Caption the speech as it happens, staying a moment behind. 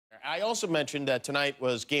I also mentioned that tonight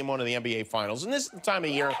was Game 1 of the NBA Finals, and this is the time of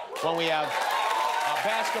year when we have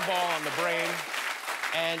basketball on the brain.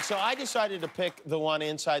 And so I decided to pick the one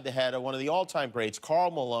inside the head of one of the all-time greats, Karl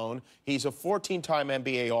Malone. He's a 14-time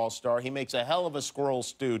NBA All-Star. He makes a hell of a squirrel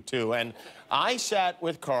stew, too. And I sat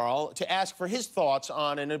with Karl to ask for his thoughts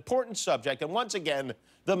on an important subject. And once again,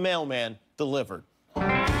 the mailman delivered.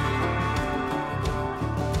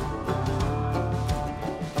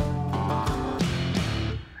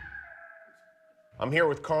 I'm here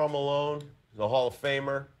with Karl Malone. He's a Hall of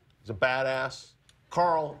Famer. He's a badass.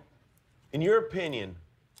 Karl, in your opinion,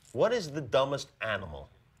 what is the dumbest animal?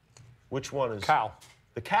 Which one is? Cow.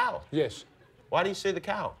 The cow? Yes. Why do you say the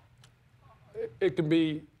cow? It can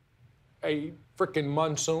be a freaking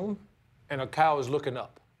monsoon, and a cow is looking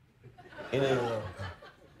up. In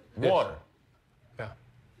water? Yeah.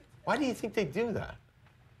 Why do you think they do that?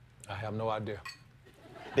 I have no idea.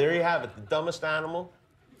 There you have it. The dumbest animal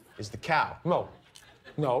is the cow. No.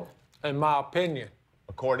 No. In my opinion.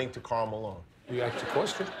 According to Karl Malone. You asked a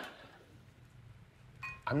question.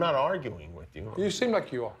 I'm not arguing with you. You seem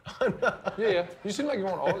like you are. I'm not. Yeah, you seem like you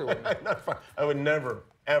want to argue with me. I would never,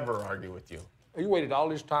 ever argue with you. You waited all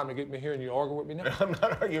this time to get me here and you argue with me now? I'm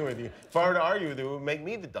not arguing with you. If I were to argue with you, it would make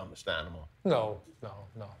me the dumbest animal. No.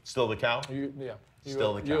 Still the cow? Yeah.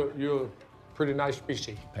 Still the cow. You're a pretty nice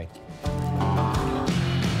species. Thank you. Well,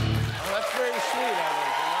 that's very sweet,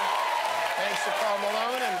 Thanks to Karl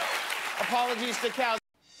Malone, and apologies to cows.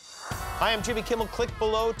 Hi, I'm Jimmy Kimmel. Click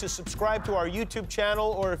below to subscribe to our YouTube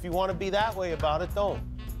channel, or if you want to be that way about it, don't.